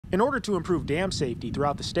In order to improve dam safety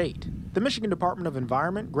throughout the state, the Michigan Department of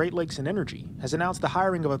Environment, Great Lakes, and Energy has announced the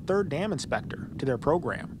hiring of a third dam inspector to their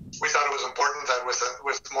program. We thought it was important that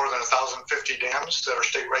with more than 1,050 dams that are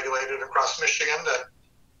state regulated across Michigan, that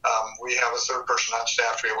we have a third person on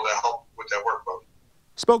staff to be able to help with that workload.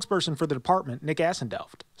 Spokesperson for the department, Nick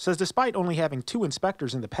Assendelft, says despite only having 2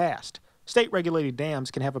 inspectors in the past, state-regulated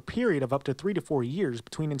dams can have a period of up to 3 to 4 years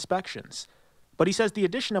between inspections. But he says the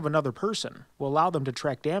addition of another person will allow them to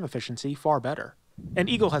track dam efficiency far better. And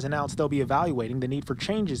Eagle has announced they'll be evaluating the need for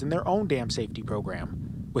changes in their own dam safety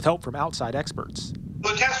program, with help from outside experts.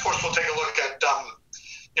 The task force will take a look at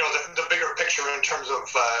the bigger picture in terms of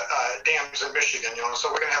dams in Michigan. So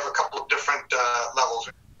we're going to have a couple of different levels.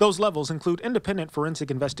 Those levels include independent forensic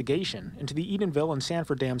investigation into the Edenville and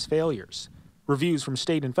Sanford dams failures, reviews from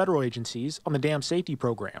state and federal agencies on the dam safety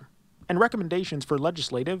program, and recommendations for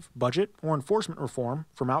legislative, budget, or enforcement reform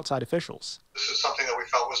from outside officials. This is something that we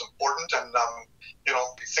felt was important, and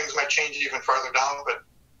things might change even farther down, but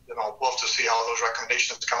we'll have to see how those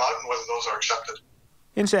recommendations come out and whether those are accepted.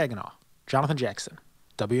 In Saginaw, Jonathan Jackson,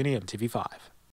 WNEM TV 5.